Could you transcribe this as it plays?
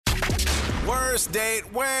Worst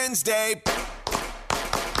Date Wednesday.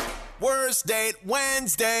 Worst Date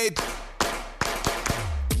Wednesday.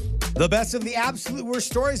 The best of the absolute worst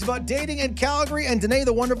stories about dating in Calgary. And Danae,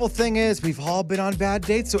 the wonderful thing is we've all been on bad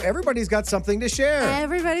dates, so everybody's got something to share.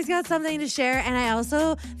 Everybody's got something to share. And I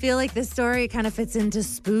also feel like this story kind of fits into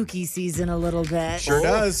spooky season a little bit. Sure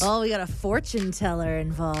does. Oh, we got a fortune teller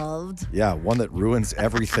involved. Yeah, one that ruins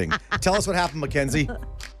everything. Tell us what happened, Mackenzie.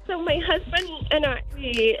 So my husband and I,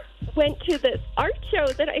 we went to this art show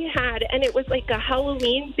that I had, and it was like a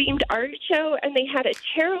Halloween-themed art show, and they had a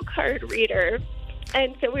tarot card reader.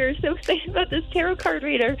 And so we were so excited about this tarot card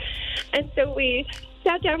reader. And so we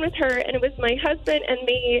sat down with her, and it was my husband and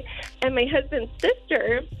me and my husband's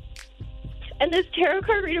sister. And this tarot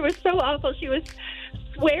card reader was so awful. She was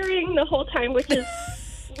swearing the whole time, which is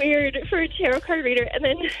weird for a tarot card reader. And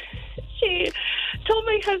then she told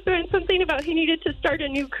my husband something about he needed to start a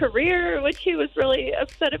new career, which he was really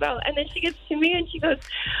upset about. And then she gets to me and she goes,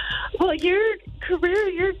 well, your career,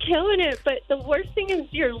 you're killing it, but the worst thing is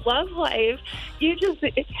your love life.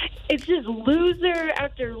 It's just loser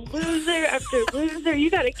after loser after loser.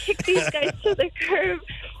 You got to kick these guys to the curb.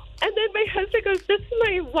 And then my husband goes, this is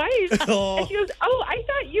my wife. Oh. And she goes, oh, I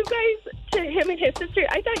thought you guys, to him and his sister,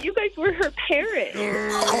 I thought you guys were her parents.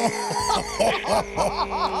 And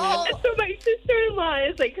so my sister-in-law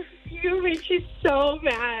is like fuming. She's so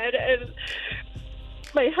mad. And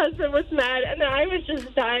my husband was mad. And then I was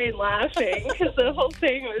just dying laughing because the whole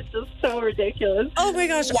thing was just so ridiculous. Oh my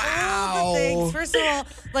gosh. Wow. All the things. First of all,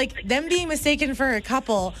 like them being mistaken for a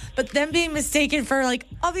couple, but them being mistaken for like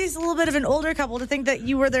obviously a little bit of an older couple to think that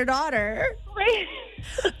you were their daughter. Right.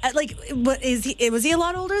 Like, what is he? Was he a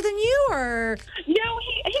lot older than you, or? No,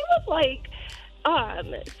 he was like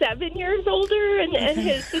 7 years older, and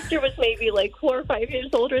his sister was maybe like 4 or 5 years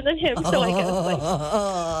older than him. So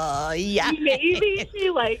I guess Yeah. maybe she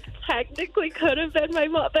like technically could have been my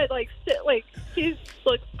mom, but like she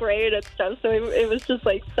looks great and stuff. So it was just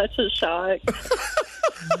like such a shock.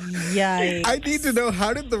 Yikes. I need to know,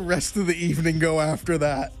 how did the rest of the evening go after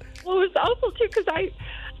that? Well, it was awful too because I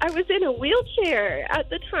was in a wheelchair at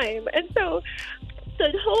the time, and so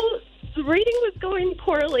the whole reading was going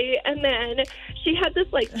poorly, and then she had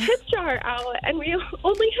this like tip jar out, and we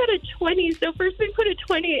only had a 20. So first we put a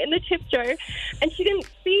 20 in the tip jar, and she didn't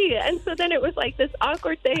see, and so then it was like this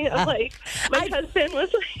awkward thing of like my husband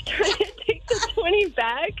was like trying to take the 20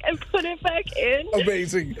 back and put it back in.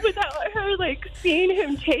 Amazing. Without her like seeing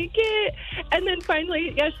him take it. And then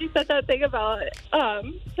finally, yeah, she said that thing about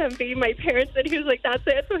them being my parents, and he was like, that's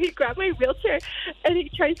it. So he grabbed my wheelchair and he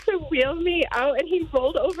tries to wheel me out, and he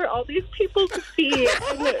rolled over all these people's feet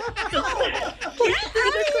and just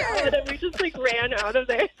through the crowd, and we just like ran out of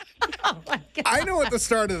there. Oh my God. I know at the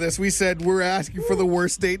start of this we said we're asking for the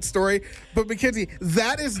worst date story, but Mackenzie,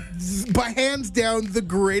 that is by hands down the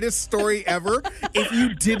greatest story ever if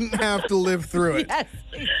you didn't have to live through it. Yes.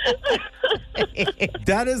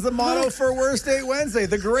 That is the motto for Worst Date Wednesday.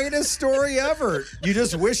 The greatest story ever. You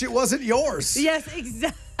just wish it wasn't yours. Yes,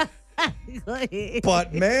 exactly.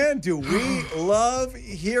 But man, do we love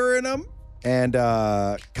hearing them. And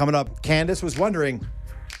coming up, Candace was wondering,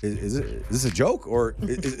 is this a joke or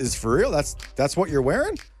is it for real? That's what you're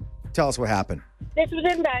wearing? Tell us what happened. This was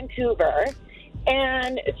in Vancouver,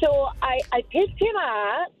 and so I picked him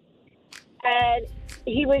up, and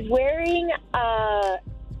he was wearing a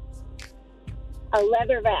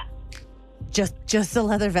leather vest. Just a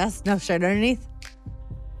leather vest, no shirt underneath.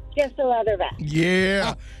 Just a leather vest.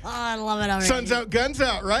 Yeah. Oh, I love it already. Sun's out, guns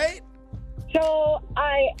out, right? So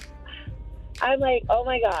I'm like, oh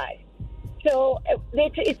my God. So it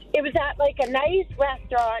was at like a nice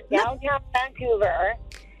restaurant downtown Vancouver,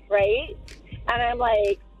 right? And I'm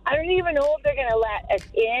like, I don't even know if they're going to let us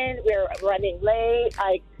in. We're running late.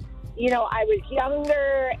 I was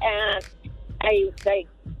younger, and I like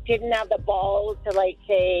didn't have the balls to like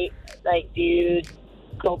say like, dude,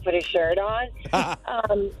 go put a shirt on.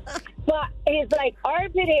 But his like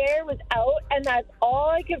armpit hair was out, and that's all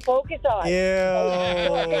I could focus on.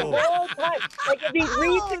 The whole time, like if he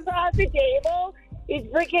reached across the table, his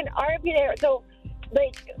freaking armpit hair. So,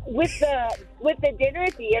 like with the dinner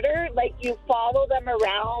theater, like you follow them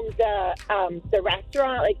around the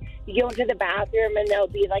restaurant. Like you go into the bathroom, and there'll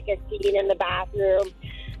be like a scene in the bathroom.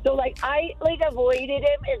 So like I like avoided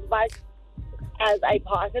him as much as I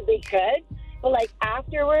possibly could. But like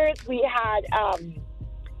afterwards, we had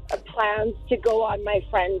plans to go on my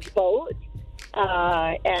friend's boat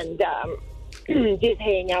and just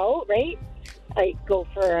hang out, right? Like go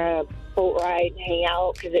for a boat ride and hang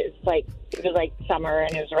out because it was like summer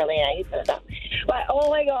and it was really nice and stuff. But oh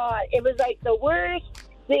my God, it was like the worst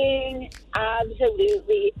thing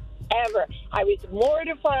absolutely ever. I was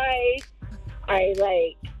mortified. I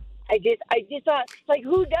just thought, like,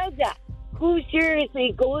 who does that? Who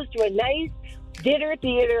seriously goes to a nice dinner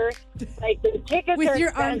theater, like the tickets With are your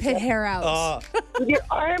expensive, armpit hair out. with your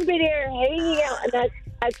armpit hair hanging out, and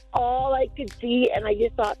that's all I could see. And I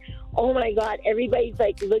just thought, oh my God, everybody's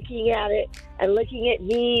like looking at it and looking at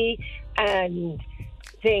me and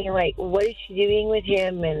saying, like, what is she doing with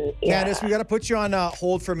him? And Candace, we got to put you on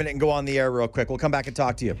hold for a minute and go on the air real quick. We'll come back and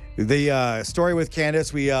talk to you. The story with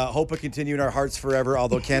Candace, we hope will continue in our hearts forever,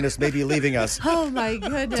 although Candace may be leaving us Oh my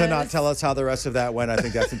goodness. to not tell us how the rest of that went. I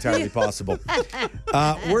think that's entirely possible.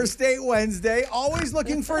 Worst Date Wednesday. Always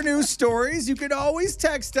looking for news stories. You can always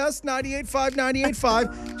text us, 985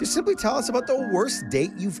 985. Just simply tell us about the worst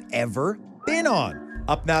date you've ever been on.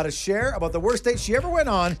 Up now to share about the worst date she ever went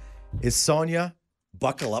on is Sonia.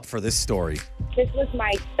 Buckle up for this story. This was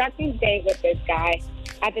my second date with this guy.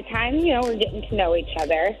 At the time, we're getting to know each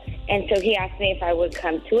other. And so he asked me if I would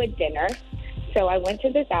come to a dinner. So I went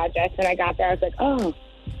to this address and I got there. I was like, oh,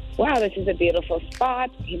 wow, this is a beautiful spot.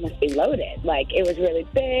 He must be loaded. Like, it was really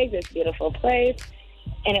big, this beautiful place.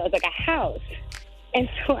 And it was like a house. And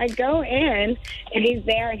so I go in and he's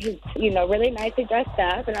there and he's, really nicely dressed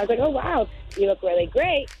up. And I was like, oh, wow, you look really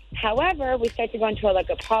great. However, we start to go into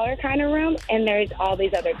a parlor kind of room and there's all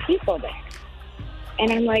these other people there. And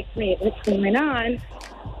I'm like, wait, what's going on?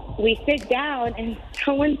 We sit down and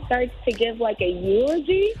someone starts to give like a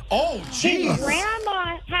eulogy. Oh, His jeez.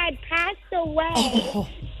 grandma had passed away. Oh.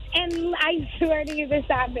 And I swear to you, this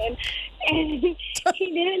happened. And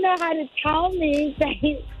he didn't know how to tell me that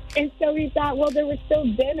and so he thought, well, there was still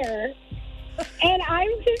dinner. And I'm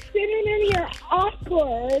just sitting in here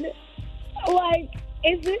awkward. Like,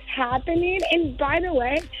 is this happening? And by the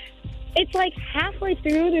way, it's like halfway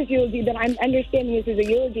through this eulogy that I'm understanding this is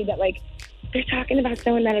a eulogy that, like, they're talking about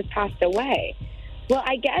someone that has passed away. Well,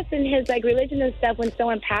 I guess in his, religion and stuff, when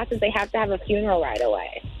someone passes, they have to have a funeral right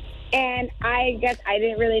away. And I guess I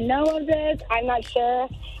didn't really know of this. I'm not sure.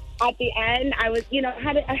 At the end, I was,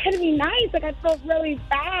 I had to be nice. Like, I felt really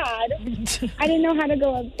bad. I didn't know how to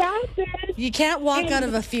go about this. You can't walk out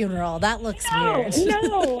of a funeral. That looks weird.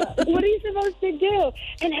 No. What are you supposed to do?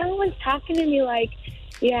 And everyone's talking to me like,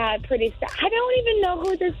 yeah, pretty sad. I don't even know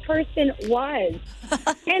who this person was.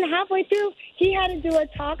 And halfway through, he had to do a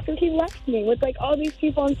talk, so he left me with, all these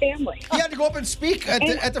people and family. You had to go up and speak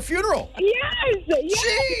at the funeral. Yes.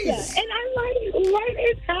 Jeez. And I'm like, what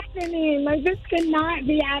is happening? Like, this could not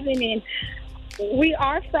be happening. We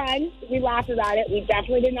are friends. We laugh about it. We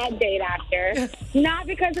definitely did not date after. Not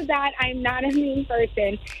because of that. I'm not a mean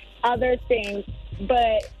person. Other things.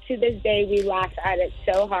 But to this day, we laugh at it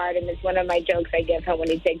so hard, and it's one of my jokes I give him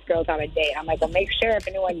when he takes girls on a date. I'm like, well, make sure if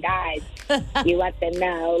anyone dies, you let them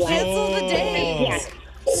know. Cancel the date.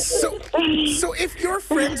 Yeah. So if you're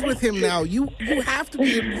friends with him now, you have to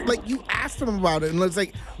be like, you asked him about it, and it's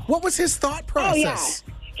like, what was his thought process?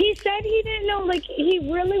 Oh, yeah. He said he didn't know,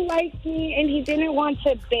 he really liked me, and he didn't want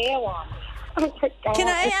to bail on me. Oh my God. Can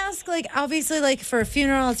I ask, obviously, for a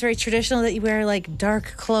funeral, it's very traditional that you wear,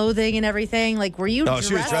 dark clothing and everything. Were you dressed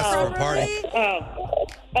she was dressed for a party.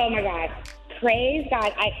 Oh my God. Praise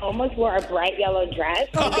God. I almost wore a bright yellow dress.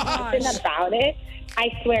 Something about it. I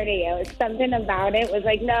swear to you. Something about it was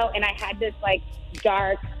no. And I had this,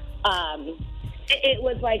 dark, it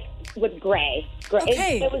was, with gray.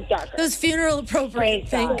 Okay. It was darker. It was funeral appropriate. Praise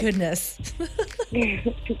Thank God. goodness.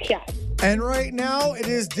 Yeah. And right now, it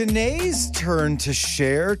is Danae's turn to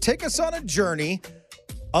share. Take us on a journey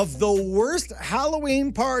of the worst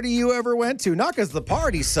Halloween party you ever went to. Not because the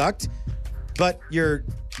party sucked, but your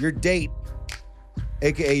date,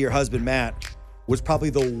 a.k.a. your husband, Matt, was probably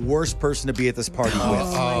the worst person to be at this party with.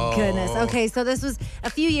 Oh my goodness. Okay, so this was a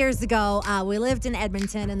few years ago. We lived in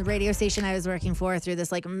Edmonton, and the radio station I was working for threw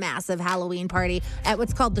this massive Halloween party at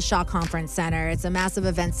what's called the Shaw Conference Center. It's a massive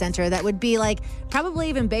event center that would be probably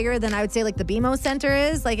even bigger than I would say the BMO Center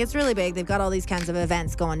is. It's really big. They've got all these kinds of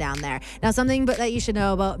events going down there. Now, something that you should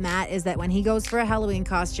know about Matt is that when he goes for a Halloween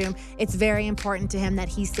costume, it's very important to him that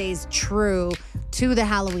he stays true to the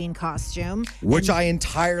Halloween costume. Which I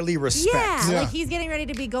entirely respect. Yeah. He's getting ready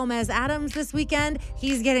to be Gomez Adams this weekend.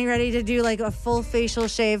 He's getting ready to do a full facial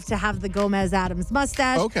shave to have the Gomez Adams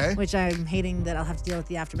mustache. Okay. Which I'm hating that I'll have to deal with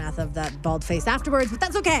the aftermath of that bald face afterwards, but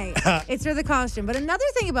that's okay. It's for the costume. But another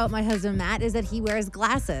thing about my husband, Matt, is that he wears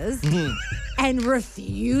glasses and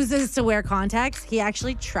refuses to wear contacts. He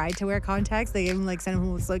actually tried to wear contacts. They gave him sent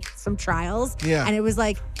him with some trials. Yeah. And it was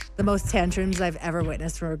the most tantrums I've ever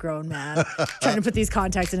witnessed from a grown man trying to put these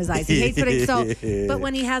contacts in his eyes. He hates putting but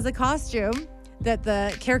when he has a costume that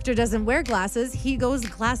the character doesn't wear glasses, he goes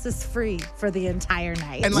glasses free for the entire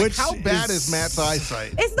night. And like, Which how bad is- is Matt's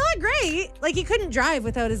eyesight? It's not great. Like, he couldn't drive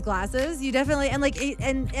without his glasses. You definitely, and like,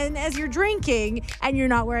 and as you're drinking and you're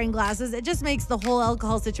not wearing glasses, it just makes the whole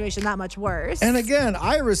alcohol situation that much worse. And again,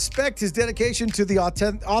 I respect his dedication to the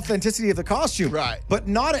authenticity of the costume. Right. But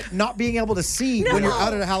not being able to see when you're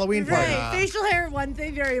out at a Halloween party. Right. Facial hair, one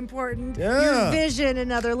thing, very important. Yeah. Your vision,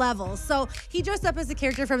 another level. So he dressed up as a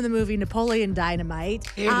character from the movie Napoleon Dynamite,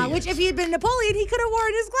 which if he had been Napoleon, he could have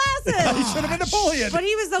worn his glasses. He should have been Napoleon. But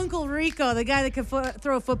he was Uncle Rico, the guy that could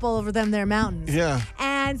throw a football over them their mountains. Yeah.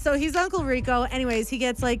 And so he's Uncle Rico. Anyways, he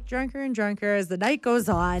gets like drunker and drunker as the night goes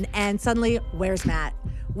on. And suddenly, where's Matt?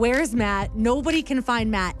 Where's Matt? Nobody can find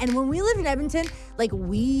Matt. And when we lived in Edmonton, like,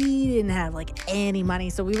 we didn't have like any money.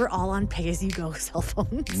 So we were all on pay-as-you-go cell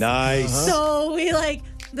phones. Nice. So we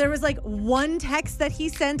there was like one text that he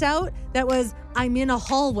sent out that was, I'm in a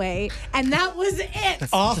hallway. And that was it.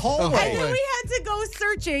 A hallway. And then we had to go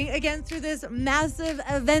searching again through this massive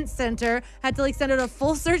event center. Had to like send out a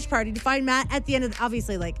full search party to find Matt at the end of,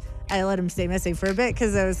 obviously, like, I let him stay missing for a bit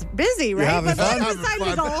because I was busy, right? having But then fun. it was time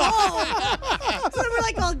to go home. So we're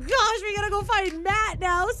like, oh gosh, we gotta go find Matt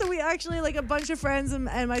now. So we actually, like, a bunch of friends and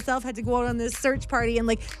myself had to go out on this search party and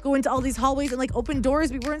like go into all these hallways and like open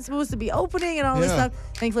doors we weren't supposed to be opening and all this Yeah. stuff.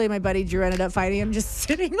 Thankfully, my buddy Drew ended up finding him just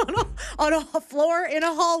sitting on a floor in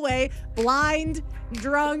a hallway, blind,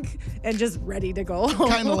 drunk, and just ready to go home.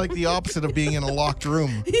 Kind of like the opposite of being in a locked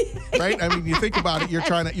room, right? I mean, you think about it. You're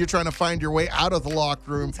trying to find your way out of the locked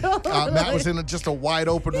room. Matt was in just a wide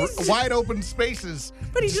open spaces.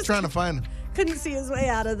 But he just just trying to find. couldn't see his way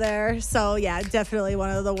out of there. So yeah, definitely one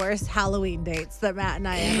of the worst Halloween dates that Matt and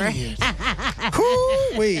I ever.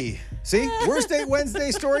 Hoo-wee. See, Worst Date Wednesday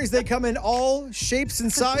stories, they come in all shapes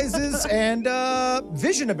and sizes and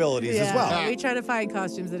vision abilities as well. We try to find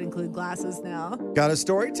costumes that include glasses now. Got a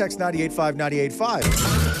story? Text 985 985.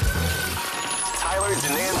 Tyler,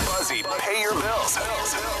 Danae, and Fuzzy pay your bills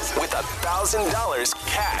with $1,000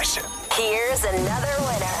 cash. Here's another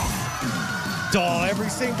winner. Every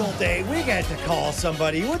single day we get to call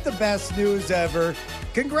somebody with the best news ever.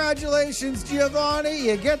 Congratulations, Giovanni.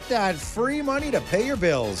 You get that free money to pay your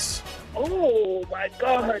bills. Oh my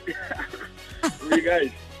God! Where you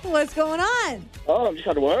guys? What's going on? Oh, I'm just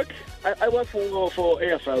at work. I work for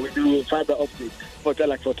AFL. We do fiber optic for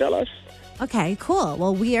Telus. Okay, cool.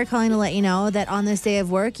 Well, we are calling to let you know that on this day of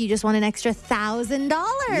work, you just won an extra $1,000.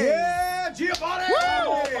 Yeah, Giovanni!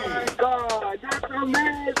 Oh my God! That's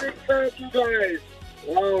amazing! Thank you guys.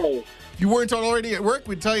 Wow. If you weren't already at work,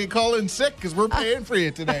 we'd tell you call in sick because we're paying for you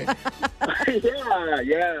today.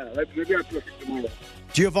 yeah. Maybe I'll post it tomorrow.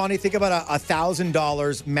 Giovanni, think about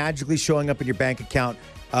 $1,000 magically showing up in your bank account.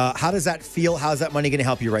 How does that feel? How's that money going to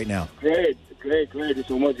help you right now? Great.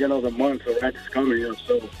 It's almost the end of the month, so that's coming up.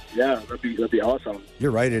 So yeah, that'd be awesome.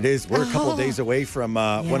 You're right, it is. We're a couple of days away from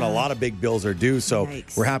when a lot of big bills are due, so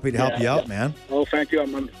Yikes. we're happy to help you out, man. Oh, thank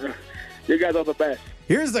you. You guys are the best.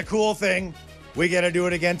 Here's the cool thing. We get to do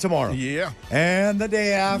it again tomorrow. Yeah. And the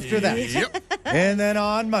day after that. Yep. And then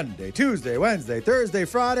on Monday, Tuesday, Wednesday, Thursday,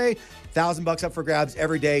 Friday, $1,000 up for grabs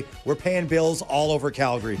every day. We're paying bills all over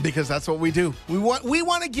Calgary. Because that's what we do. We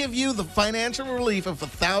want to give you the financial relief of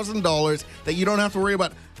 $1,000 that you don't have to worry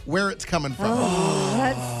about where it's coming from. Oh,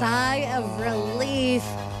 that sigh of relief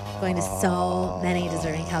going to so many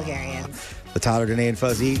deserving Calgarians. The Tyler, Danae, and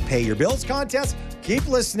Fuzzy Pay Your Bills contest. Keep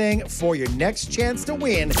listening for your next chance to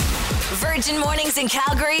win. Virgin Mornings in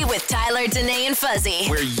Calgary with Tyler, Danae, and Fuzzy.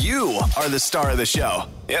 Where you are the star of the show.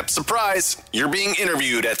 Yep, surprise. You're being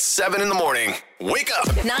interviewed at 7 in the morning. Wake up.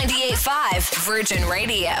 98.5 Virgin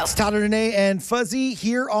Radio. It's Tyler, Danae, and Fuzzy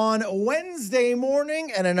here on Wednesday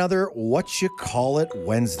morning and another What You Call It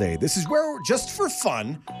Wednesday. This is where, just for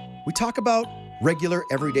fun, we talk about regular,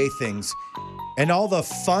 everyday things and all the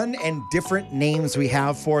fun and different names we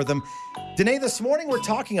have for them. Danae, this morning we're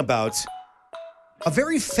talking about a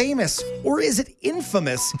very famous, or is it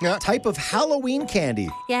infamous, type of Halloween candy.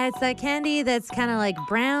 Yeah, it's that candy that's kind of like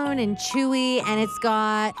brown and chewy, and it's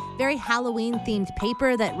got very Halloween-themed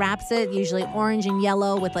paper that wraps it, usually orange and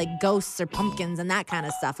yellow with like ghosts or pumpkins and that kind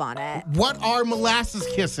of stuff on it. What are molasses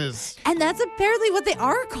kisses? And that's apparently what they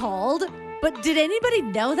are called. But did anybody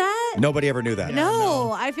know that? Nobody ever knew that.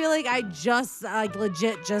 No, I feel like I just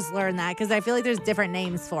legit just learned that because I feel like there's different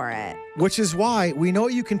names for it. Which is why we know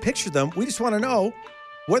you can picture them. We just want to know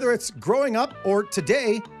whether it's growing up or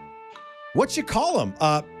today, what you call them.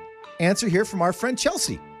 Answer here from our friend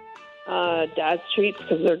Chelsea. Dad's treats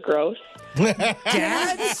because they're gross.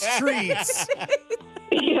 Dad's treats.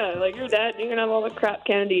 Yeah. like your dad, you can have all the crap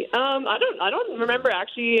candy. I don't remember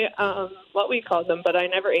actually what we called them, but I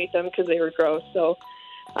never ate them because they were gross. So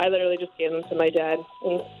I literally just gave them to my dad.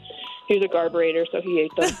 And he was a garburator, so he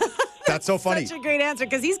ate them. That's so funny. Such a great answer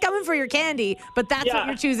because he's coming for your candy, but that's what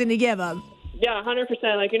you're choosing to give him. Yeah,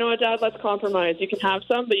 100%. Like, you know what, Dad? Let's compromise. You can have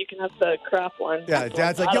some, but you can have the crap one. Yeah,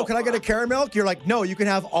 Dad's like, yo, can I get a caramel? You're like, no, you can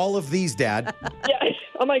have all of these, Dad. Yeah.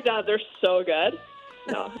 Oh, my God, they're so good.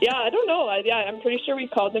 No. Yeah, I don't know. I'm pretty sure we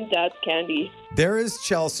called them Dad's candy. There is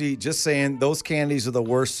Chelsea just saying those candies are the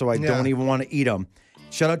worst, so I don't even want to eat them.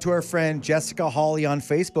 Shout out to our friend Jessica Hawley on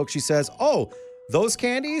Facebook. She says, oh, those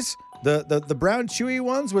candies, the brown chewy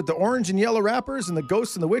ones with the orange and yellow wrappers and the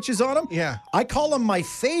ghosts and the witches on them. Yeah. I call them my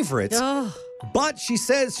favorites. But she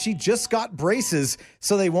says she just got braces,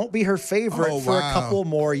 so they won't be her favorite for a couple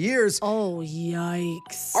more years. Oh,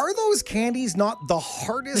 yikes. Are those candies not the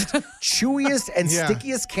hardest, chewiest, and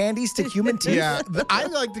stickiest candies to human teeth? Yeah, I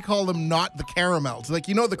like to call them not the caramels. Like,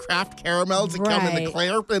 you know, the Kraft caramels that come in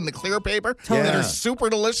the clear paper that are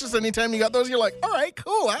super delicious. Anytime you got those, you're like, all right,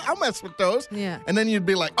 cool, I'll mess with those. Yeah. And then you'd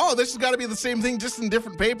be like, oh, this has got to be the same thing, just in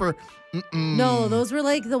different paper. No, those were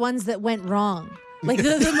like the ones that went wrong. Like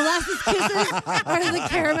the molasses kisses are the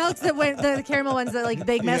caramels that went, the caramel ones that like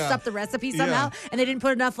they messed up the recipe somehow and they didn't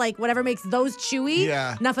put enough like whatever makes those chewy,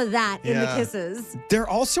 enough of that in the kisses. They're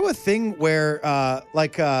also a thing where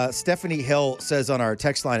Stephanie Hill says on our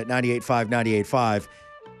text line at 985-985,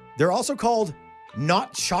 they're also called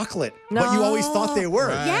not chocolate, but you always thought they were.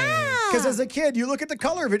 Right. Yeah. Because as a kid, you look at the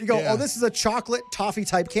color of it, you go, oh, this is a chocolate toffee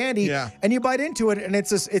type candy. Yeah. And you bite into it and it's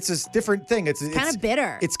this different thing. It's kind of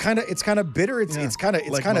bitter. It's kind of bitter. It's kind of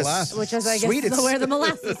molasses. Which is, I guess, sweet. where the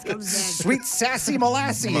molasses comes in. Sweet, sassy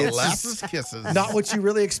molasses. Molasses kisses. Not what you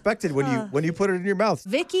really expected when you put it in your mouth.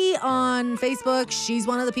 Vicky on Facebook, she's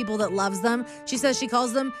one of the people that loves them. She says she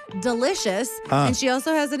calls them delicious. And she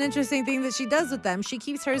also has an interesting thing that she does with them. She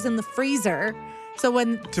keeps hers in the freezer. So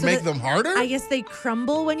to make them harder? I guess they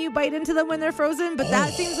crumble when you bite into them when they're frozen, but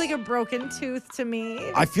that seems like a broken tooth to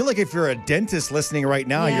me. I feel like if you're a dentist listening right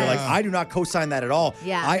now, you're like, I do not co-sign that at all.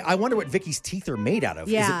 Yeah. I wonder what Vicky's teeth are made out of.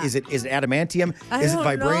 Yeah. Is it adamantium? Is it don't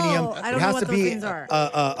vibranium? know. I don't it know has what to those be things are.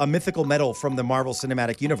 a mythical metal from the Marvel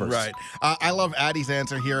Cinematic Universe. Right. I love Addie's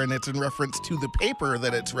answer here, and it's in reference to the paper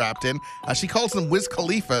that it's wrapped in. She calls them Wiz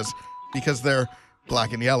Khalifas because they're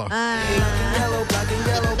black and yellow.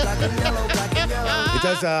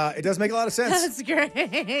 It does make a lot of sense. That's great.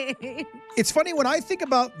 It's funny, when I think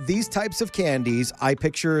about these types of candies, I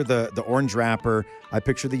picture the orange wrapper, I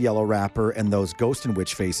picture the yellow wrapper, and those ghost and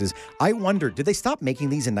witch faces. I wonder, did they stop making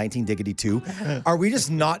these in 1992? Are we just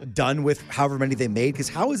not done with however many they made? Because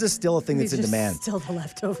how is this still a thing that's in demand? Still the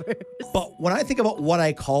leftovers. But when I think about what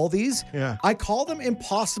I call these, I call them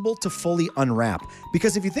impossible to fully unwrap.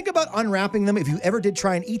 Because if you think about unwrapping them, if you ever did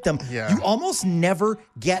try and eat them, you almost never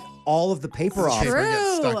get all of the paper off. Paper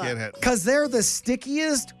gets stuck in it. Because they're the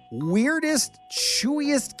stickiest, weirdest,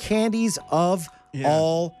 chewiest candies of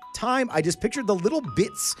all time. I just pictured the little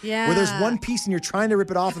bits where there's one piece and you're trying to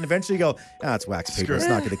rip it off and eventually you go, it's wax paper. It's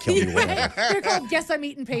not going to kill you. Whatever. They're called Guess I'm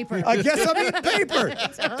Eating Paper. I guess I'm eating paper.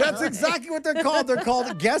 That's exactly what they're called. They're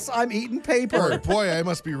called Guess I'm Eating Paper. Boy, I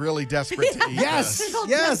must be really desperate to eat Yes. this.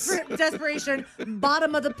 Yes. Desperation,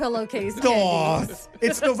 bottom of the pillowcase. Oh,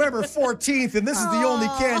 it's November 14th and this is the only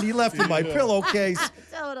candy left in my pillowcase.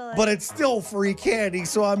 Totally. But it's still free candy,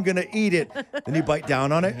 so I'm going to eat it. Then you bite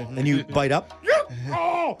down on it and you bite up.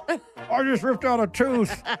 Oh, I just ripped out a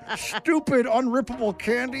tooth. Stupid, unrippable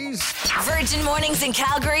candies. Virgin Mornings in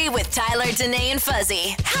Calgary with Tyler, Danae, and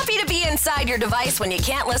Fuzzy. Happy to be inside your device when you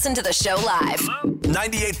can't listen to the show live.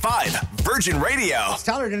 98.5 Virgin Radio. It's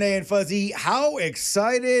Tyler, Danae, and Fuzzy. How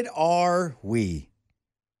excited are we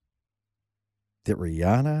that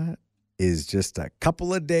Rihanna is just a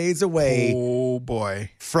couple of days away Oh,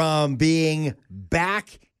 boy. from being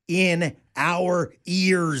back in our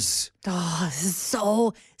ears? Oh, this is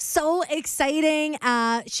so exciting.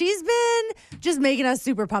 She's been just making us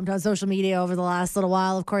super pumped on social media over the last little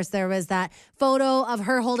while. Of course, there was that photo of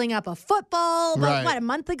her holding up a football about, a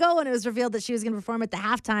month ago, and it was revealed that she was going to perform at the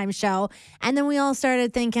halftime show. And then we all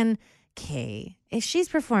started thinking, okay, if she's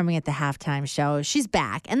performing at the halftime show, she's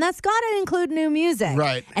back. And that's got to include new music.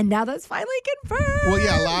 Right. And now that's finally confirmed. Well,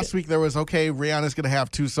 yeah, last week there was, Rihanna's going to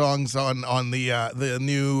have 2 songs on the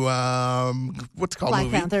new, what's it called, Black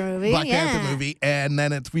movie? Panther movie. Black Panther movie. And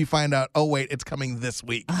then we find out, oh, wait, it's coming this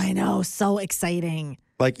week. I know, so exciting.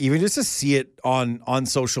 Like, even just to see it on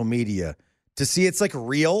social media, to see it's like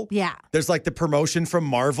real. Yeah. There's like the promotion from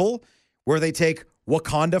Marvel where they take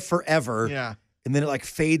Wakanda Forever. Yeah. and then it like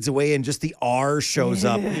fades away and just the R shows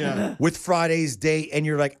up with Friday's date. And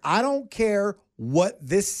you're like, I don't care what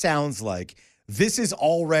this sounds like. This is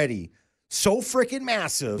already so freaking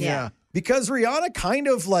massive. Yeah. Because Rihanna kind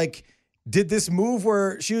of like did this move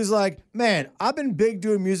where she was like, man, I've been big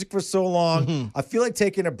doing music for so long. I feel like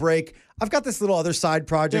taking a break. I've got this little other side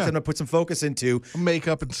project I'm going to put some focus into.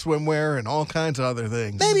 Makeup and swimwear and all kinds of other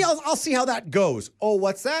things. Maybe I'll see how that goes. Oh,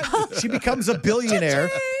 what's that? She becomes a billionaire.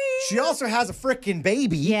 She also has a freaking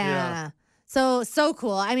baby. Yeah. So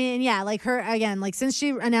cool. I mean, yeah, like her, again, like since she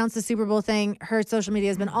announced the Super Bowl thing, her social media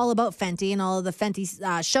has been all about Fenty and all of the Fenty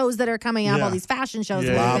shows that are coming up, all these fashion shows.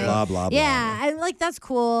 Blah, blah, blah, yeah, and like that's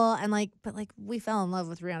cool. And like, but like we fell in love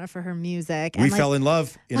with Rihanna for her music. We and, fell in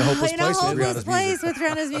love in a hopeless place with Rihanna's music. with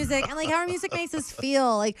Rihanna's music. And like how her music makes us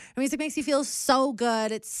feel. Like her music makes you feel so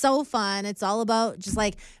good. It's so fun. It's all about just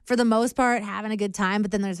like, for the most part, having a good time.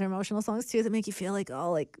 But then there's her emotional songs too that make you feel like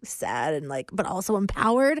all like sad and like, but also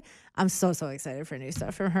empowered. I'm so excited for new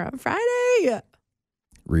stuff from her on Friday.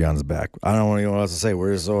 Rihanna's back. I don't want anyone else to say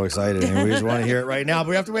we're just so excited and we just want to hear it right now.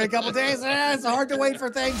 But we have to wait a couple days. It's hard to wait for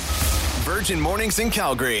things. Virgin Mornings in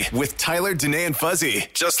Calgary with Tyler, Danae, and Fuzzy.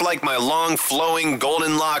 Just like my long, flowing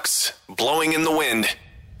golden locks blowing in the wind.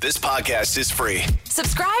 This podcast is free.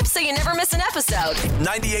 Subscribe so you never miss an episode.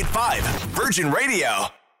 98.5 Virgin Radio.